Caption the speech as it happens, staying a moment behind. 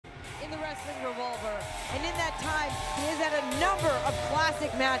time. He has had a number of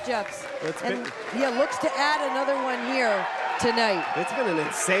classic matchups. Yeah, looks to add another one here tonight. It's been an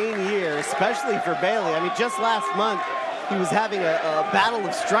insane year, especially for Bailey. I mean, just last month, he was having a battle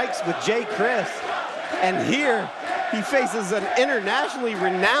of strikes with Jay Chris. And here, he faces an internationally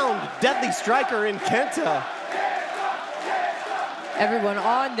renowned deadly striker in Kenta. Everyone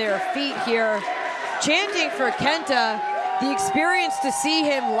on their feet here, chanting for Kenta. The experience to see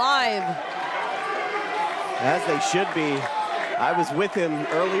him live. As they should be. I was with him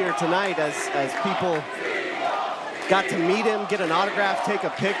earlier tonight as people got to meet him, get an autograph, take a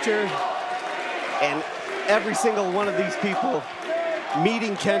picture. And every single one of these people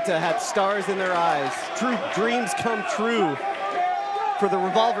meeting Kenta had stars in their eyes. True dreams come true for the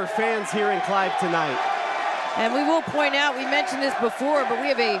Revolver fans here in Clive tonight. And we will point out, we mentioned this before, but we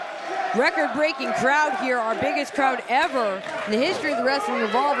have a record-breaking crowd here, our biggest crowd ever in the history of the Wrestling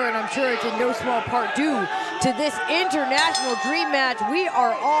Revolver, and I'm sure it's in no small part due to this international dream match. We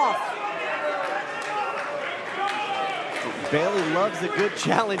are off. Bailey loves a good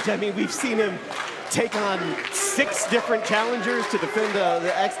challenge. I mean, we've seen him take on 6 different challengers to defend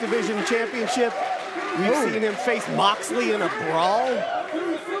the X Division Championship. We've seen him face Moxley in a brawl.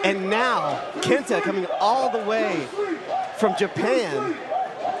 And now, Kenta coming all the way from Japan,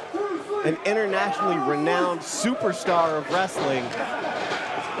 an internationally renowned superstar of wrestling.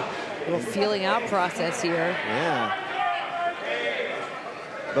 A little feeling out process here. Yeah.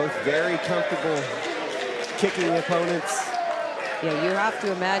 Both very comfortable kicking opponents. Yeah, you have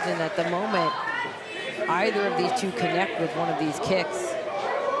to imagine that the moment either of these two connect with one of these kicks,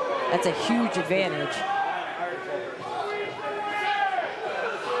 that's a huge advantage.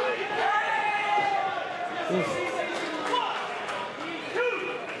 Oof.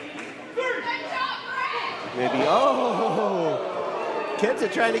 Maybe, oh!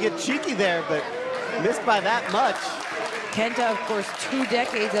 Kenta trying to get cheeky there, but missed by that much. Kenta, of course, 2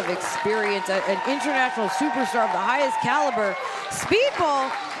 decades of experience, an international superstar of the highest caliber.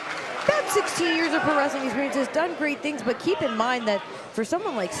 Speedball, about 16 years of pro wrestling experience, has done great things, but keep in mind that for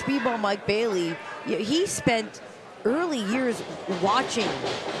someone like Speedball Mike Bailey, he spent early years watching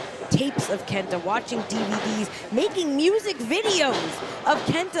tapes of Kenta, watching DVDs, making music videos of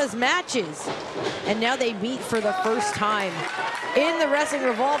Kenta's matches. And now they meet for the first time in the Wrestling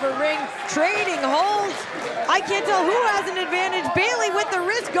Revolver ring, trading holds. I can't tell who has an advantage. Bailey with the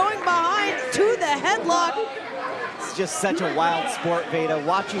wrist going behind to the headlock. It's just such a wild sport, Veda.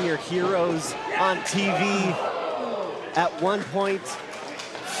 Watching your heroes on TV at one point,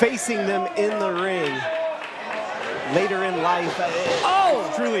 facing them in the ring. Later in life,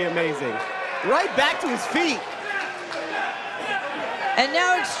 it's truly amazing. Right back to his feet. And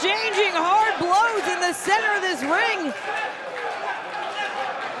now exchanging hard blows in the center of this ring.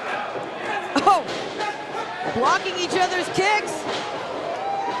 Oh, blocking each other's kicks.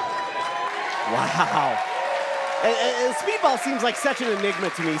 Wow. And Speedball seems like such an enigma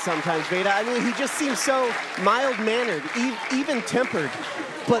to me sometimes, Veda. I mean, he just seems so mild-mannered, even-tempered.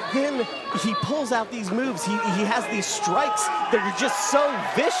 But then he pulls out these moves. He has these strikes that are just so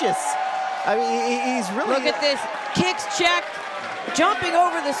vicious. I mean, he's really... Look at this. Kicks check, jumping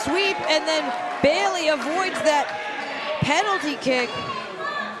over the sweep, and then Bailey avoids that penalty kick.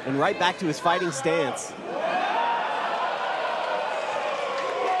 And right back to his fighting stance.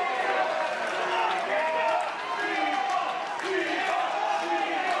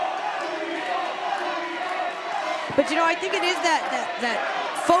 But, you know, I think it is that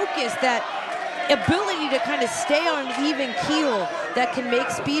focus, that ability to kind of stay on an even keel that can make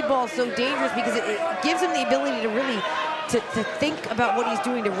Speedball so dangerous, because it gives him the ability to really to think about what he's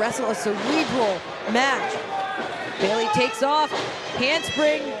doing, to wrestle a cerebral match. Bailey takes off,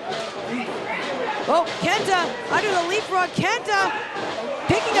 handspring. Oh, Kenta under the leapfrog. Kenta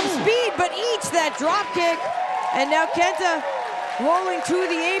picking up speed, but eats that drop kick. And now Kenta rolling to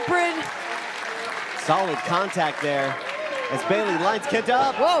the apron. Solid contact there as Bailey lines Kenta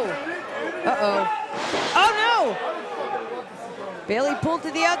up. Whoa. Uh-oh. Oh, no. Bailey pulled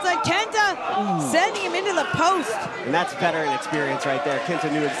to the outside. Kenta sending him into the post. And that's veteran experience right there.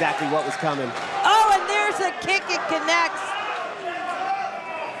 Kenta knew exactly what was coming. Oh, and there's a kick. It connects.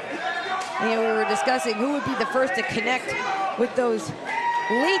 You know, we were discussing who would be the first to connect with those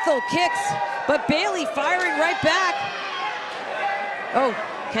lethal kicks, but Bailey firing right back. Oh,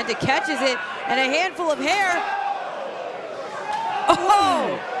 Kenta catches it, and a handful of hair.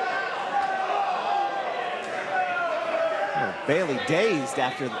 Oh! Bailey dazed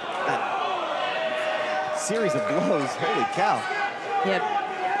after that series of blows. Holy cow. Yeah,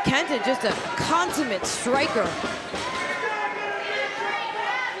 Kenta just a consummate striker.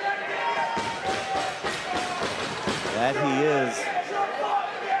 That he is.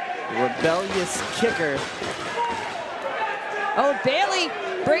 Rebellious kicker. Oh, Bailey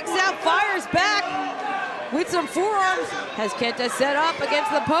breaks out, fires back with some forearms. Has Kenta set up against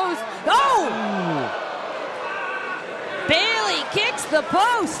the post. Oh! Bailey kicks the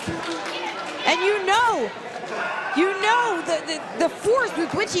post. And you know the force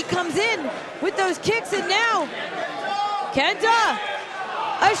with which he comes in with those kicks. And now, Kenta,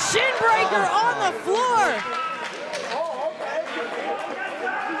 a shin breaker on the floor.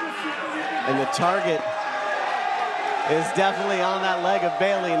 And the target is definitely on that leg of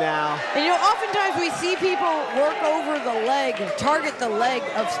Bailey now. And you know, oftentimes we see people work over the leg, target the leg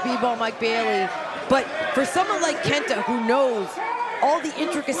of Speedball Mike Bailey. But for someone like Kenta, who knows all the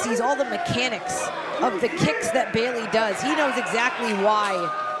intricacies, all the mechanics of the kicks that Bailey does, he knows exactly why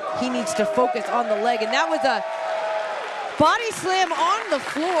he needs to focus on the leg. And that was a body slam on the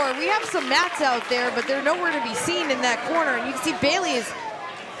floor. We have some mats out there, but they're nowhere to be seen in that corner. And you can see Bailey is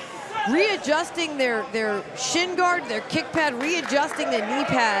readjusting their shin guard, their kick pad, readjusting the knee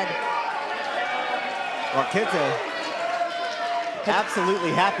pad. Well, Kenta absolutely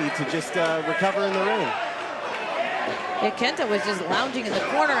happy to just recover in the ring. Yeah, Kenta was just lounging in the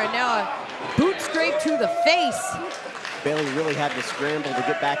corner, and now a boot scrape to the face. Bailey really had to scramble to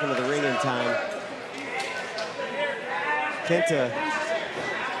get back into the ring in time. Kenta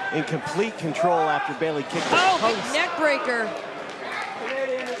in complete control after Bailey kicked the post. Big neck breaker.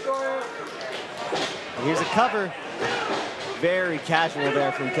 And here's a cover. Very casual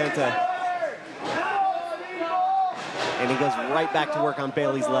there from Kenta. And he goes right back to work on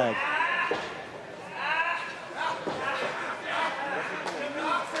Bailey's leg.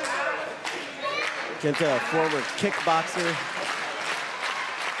 Kenta, a former kickboxer,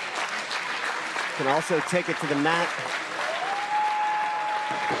 can also take it to the mat.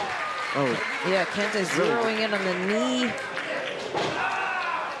 Oh, yeah, Kenta zeroing in on the knee.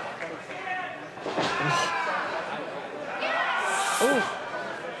 Oh.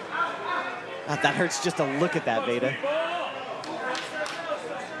 That hurts just to look at that, Veda.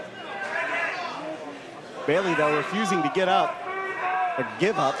 Bailey, though, refusing to get up, or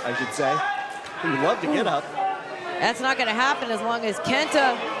give up, I should say. He would love to get up. That's not going to happen as long as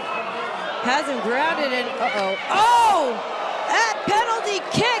Kenta has him grounded. And oh! That penalty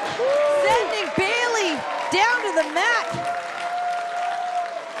kick sending Bailey down to the mat.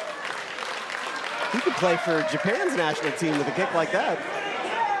 He could play for Japan's national team with a kick like that.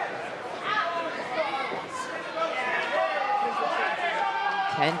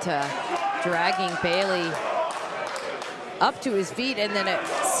 Kenta dragging Bailey up to his feet, and then a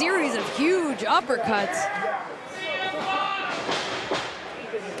series of huge uppercuts.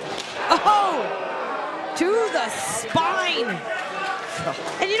 Oh! To the spine.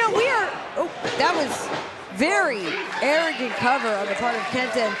 And you know, that was very arrogant cover on the part of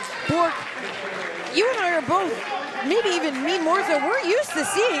Kenta. And Bork, you and I are both, maybe even me more so, we're used to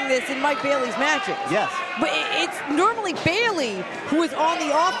seeing this in Mike Bailey's matches. Yes. But it's normally Bailey who is on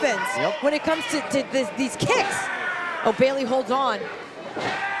the offense when it comes to these kicks. Oh, Bailey holds on.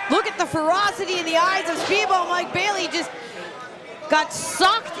 Look at the ferocity in the eyes of Speedball. Mike Bailey just got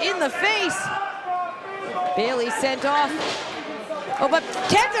socked in the face. Bailey sent off. Oh, but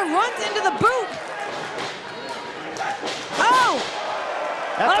Kenta runs into the boot. Oh!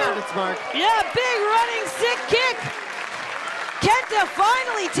 That found its mark. Yeah, big running sick kick. Kenta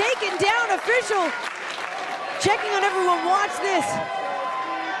finally taken down. Official checking on everyone. Watch this.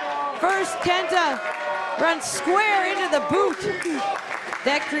 First, Kenta runs square into the boot.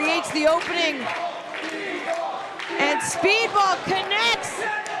 That creates the opening. And Speedball connects.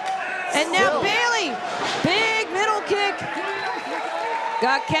 And now Bailey, big middle kick.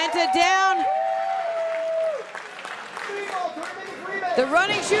 Got Kenta down. The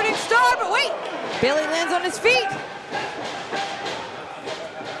running shooting star, but wait, Bailey lands on his feet.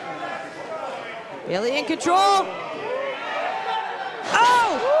 Bailey in control.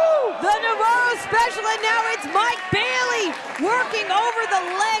 Oh, the Navarro special, and now it's Mike Bailey working over the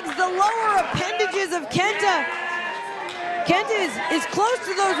legs, the lower appendages of Kenta. Kenta is close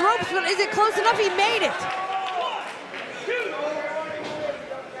to those ropes, but is it close enough? He made it.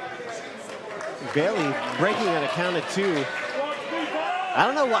 Bailey breaking at a count of 2. I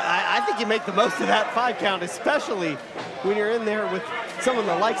don't know why. I think you make the most of that 5 count, especially when you're in there with someone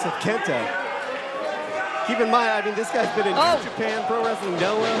the likes of Kenta. Keep in mind, I mean, this guy's been in New Japan, Pro Wrestling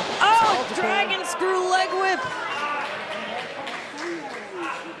Noah. Oh, dragon screw leg whip.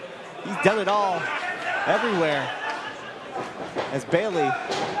 He's done it all, everywhere. As Bailey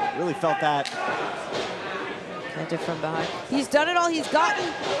really felt that. Kenta from behind. He's done it all. He's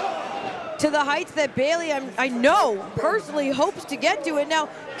gotten to the heights that Bailey, I know, personally hopes to get to. And now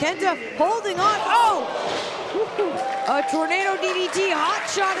Kenta holding on. Oh! A tornado DDT, hot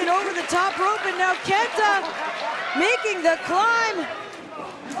shot it over the top rope, and now Kenta making the climb.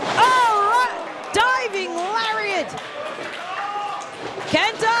 Oh, right. Diving lariat.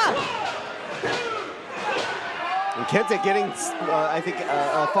 Kenta. And Kenta getting, I think,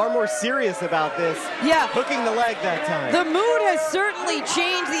 far more serious about this. Yeah. Hooking the leg that time. The mood has certainly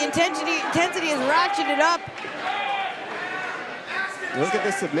changed. The intensity has ratcheted up. Look at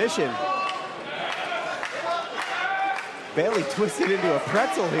this submission. Bailey twisted into a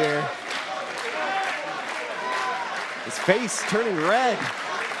pretzel here. His face turning red.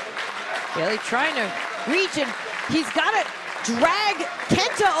 Bailey trying to reach, and he's got to drag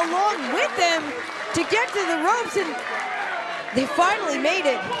Kenta along with him to get to the ropes, and they finally made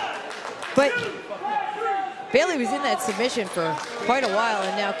it. But Bailey was in that submission for quite a while,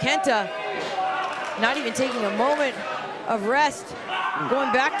 and now Kenta not even taking a moment of rest,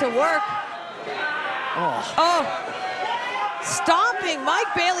 going back to work. Oh. Stomping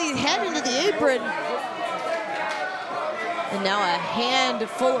Mike Bailey's head into the apron. And now a hand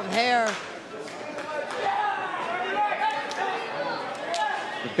full of hair.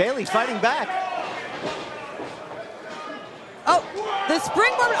 Bailey fighting back. Oh, the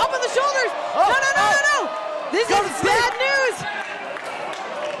springboard up on the shoulders. No. This is bad news.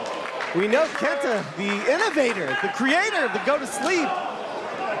 We know Kenta, the innovator, the creator of the go to sleep.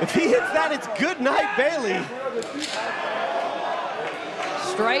 If he hits that, it's good night, Bailey.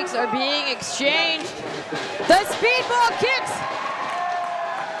 Strikes are being exchanged. The speedball kicks.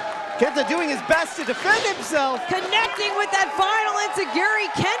 Kenta doing his best to defend himself. Connecting with that final enziguri.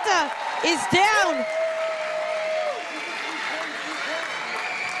 Kenta is down.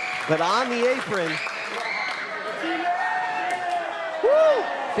 But on the apron. Woo!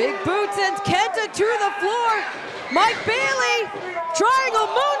 Big boot sends Kenta to the floor. Mike Bailey, triangle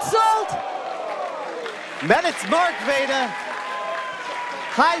moonsault. Met its mark, Veda.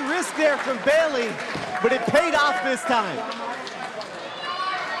 High risk there from Bailey, but it paid off this time.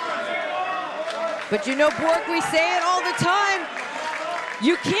 But you know, Bork, we say it all the time.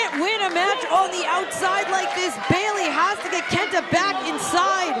 You can't win a match on the outside like this. Bailey has to get Kenta back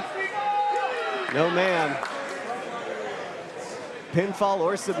inside. No, ma'am. Pinfall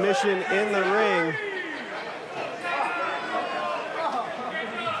or submission in the ring.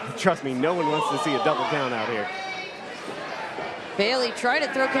 Trust me, no one wants to see a double count out here. Bailey trying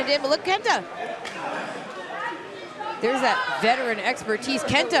to throw Kenta in, but look, Kenta. There's that veteran expertise.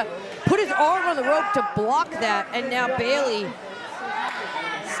 Kenta put his arm on the rope to block that, and now Bailey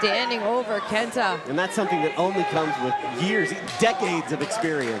standing over Kenta. And that's something that only comes with years, decades of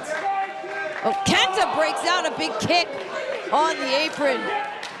experience. Oh, Kenta breaks out a big kick on the apron.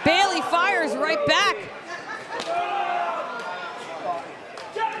 Bailey fires right back.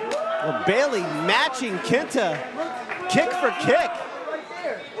 Well, Bailey matching Kenta kick for kick.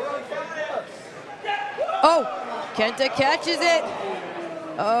 Oh, Kenta catches it.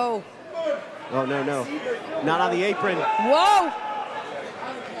 Oh. Oh, no. Not on the apron. Whoa.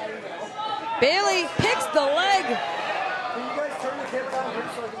 Bailey picks the leg.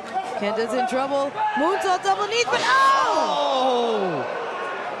 Kenta's in trouble. Moonsault double knees, but oh!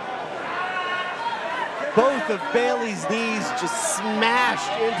 Both of Bailey's knees just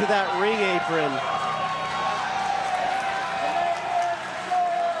smashed into that ring apron.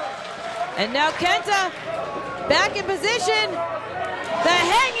 And now Kenta back in position. The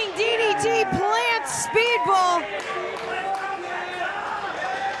hanging DDT plants Speedball.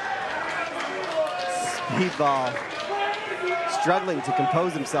 Speedball struggling to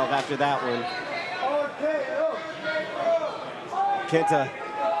compose himself after that one. Kenta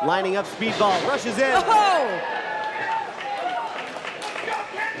lining up Speedball, rushes in. Oh!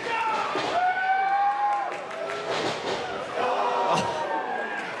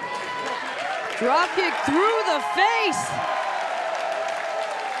 Drop kick through the face.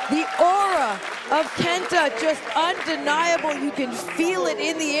 The aura of Kenta just undeniable. You can feel it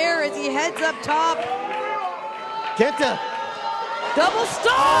in the air as he heads up top. Kenta. Double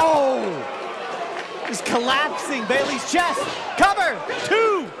stop. Oh! Just collapsing Bailey's chest. Cover.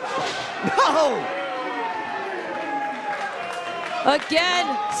 2. No.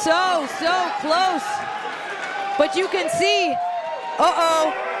 Again, so close. But you can see.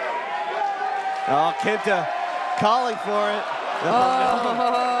 Uh-oh. Oh, Kenta calling for it.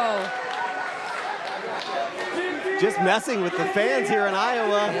 Oh. Just messing with the fans here in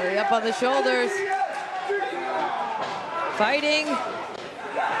Iowa. Bailey up on the shoulders. Fighting.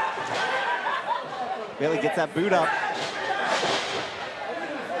 Bailey gets that boot up.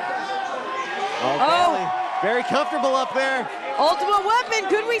 Oh, Bailey, very comfortable up there. Ultimate Weapon,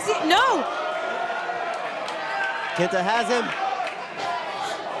 could we see? No. Kenta has him.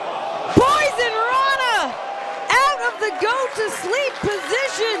 Poison Rana out of the go-to-sleep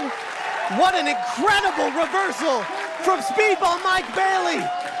position. What an incredible reversal from Speedball Mike Bailey.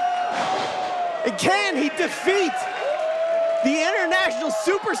 And can he defeat the international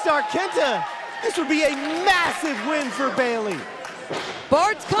superstar Kenta? This would be a massive win for Bailey.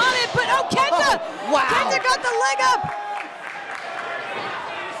 Bart's caught it, but oh, Kenta! Oh, wow. Kenta got the leg up.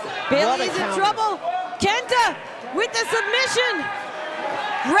 Bailey is in trouble. Kenta with the submission.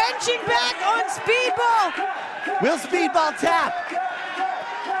 Wrenching back on Speedball. Will Speedball tap?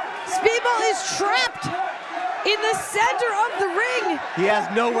 Speedball is trapped in the center of the ring. He has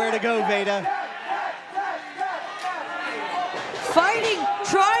nowhere to go, Veda. Fighting,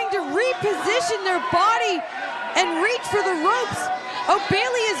 trying to reposition their body and reach for the ropes. Oh,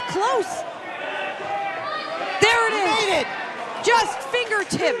 Bailey is close. There it is. Made it. Just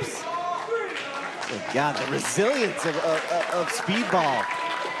fingertips. Oh God, the resilience of Speedball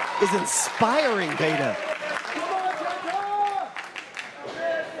is inspiring, Veda.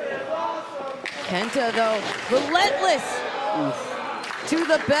 Kenta, though, relentless. Oof. To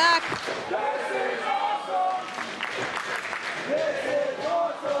the back.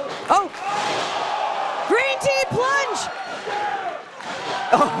 Oh, green tea plunge.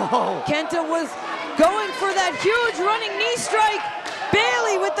 Oh. Kenta was going for that huge running knee strike.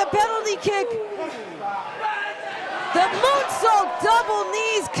 Bailey with the penalty kick. The moonsault double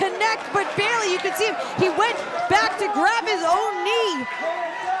knees connect, but Bailey, you can see him, he went back to grab his own knee.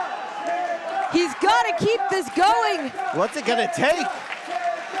 He's got to keep this going. What's it gonna take?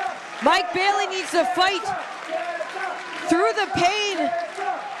 Mike Bailey needs to fight through the pain.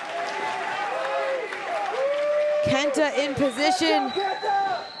 Kenta in position.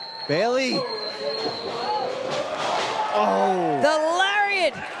 Bailey. Oh. The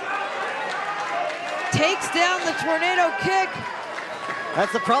lariat takes down the tornado kick.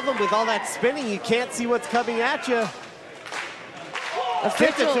 That's the problem with all that spinning. You can't see what's coming at you.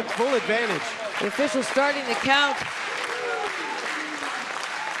 Kenta took full advantage. The official starting to count.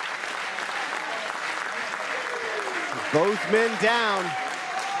 Both men down.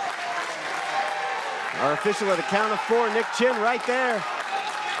 Our official at a count of 4, Nick Chin right there.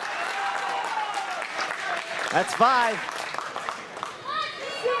 That's 5.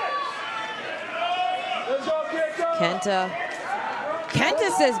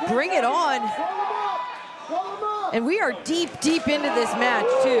 Kenta says, bring it on. And we are deep, deep into this match,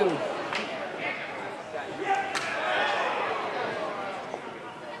 too.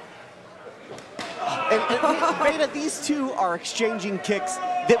 And Veda, these two are exchanging kicks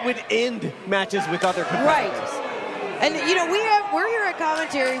that would end matches with other competitors. Right. And you know, we're here at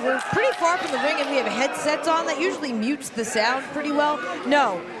commentary, we're pretty far from the ring and we have headsets on that usually mutes the sound pretty well.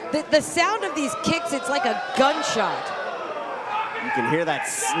 No, the sound of these kicks, it's like a gunshot. You can hear that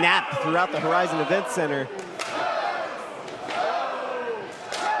snap throughout the Horizon Event Center.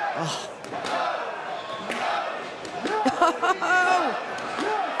 Oh.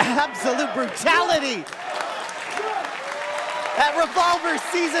 Absolute brutality. That Revolver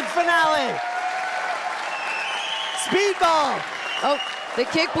season finale. Speedball. Oh, the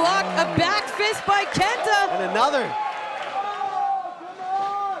kick block, a back fist by Kenta. And another.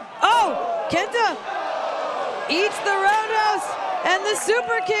 Oh, Kenta eats the roundhouse and the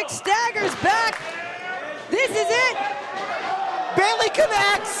super kick staggers back. This is it. Bailey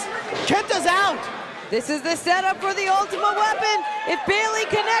connects. Kenta's out. This is the setup for the Ultimate Weapon. If Bailey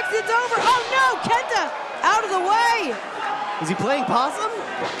connects, it's over. Oh no, Kenta out of the way. Is he playing possum?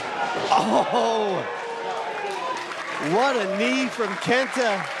 Oh, what a knee from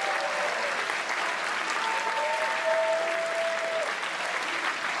Kenta.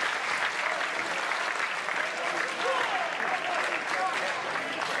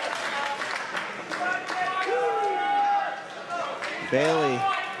 Bailey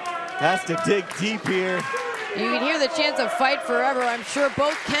has to dig deep here. You can hear the chants of fight forever. I'm sure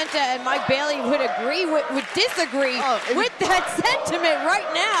both Kenta and Mike Bailey would agree, would disagree with that sentiment right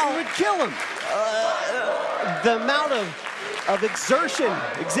now. It would kill him. The amount of exertion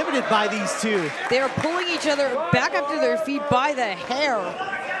exhibited by these two. They're pulling each other back up to their feet by the hair.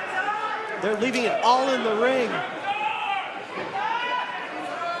 They're leaving it all in the ring.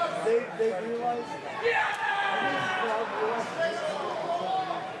 They realize.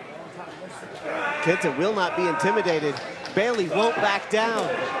 Kenta will not be intimidated. Bailey won't back down.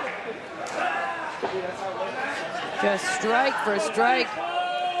 Just strike for strike.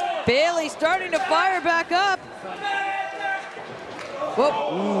 Bailey starting to fire back up. Whoa.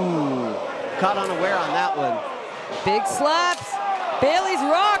 Ooh. caught unaware on that one. Big slaps. Bailey's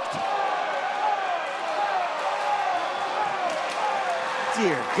rocked.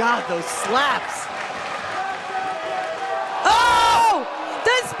 Dear God, those slaps. Oh!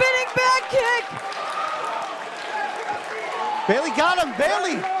 The spinning back kick. Bailey got him,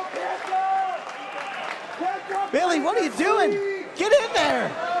 Bailey. Bailey, what are you doing? Get in there.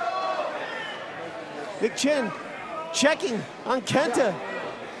 Big Chin checking on Kenta.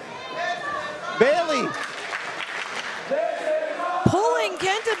 Bailey. Pulling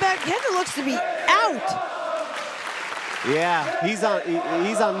Kenta back. Kenta looks to be out. Yeah, he's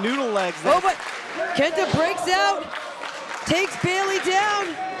on noodle legs. Oh, but Kenta breaks out, takes Bailey down.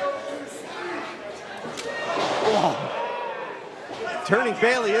 Whoa. Turning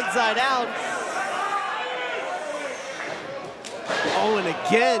Bailey inside out. Oh, and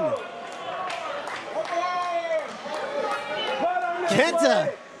again.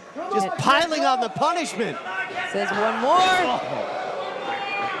 Kenta just piling on the punishment. Says one more.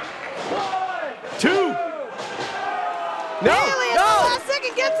 Two. No, Bailey at the last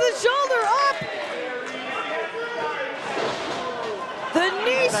second gets the shoulder up. The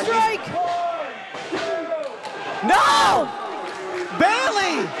knee strike. No!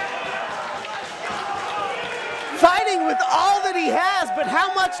 Bailey! Fighting with all that he has, but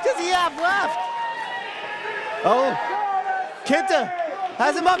how much does he have left? Oh, Kenta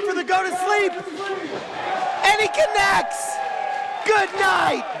has him up for the go to sleep. And he connects. Good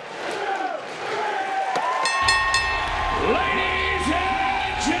night.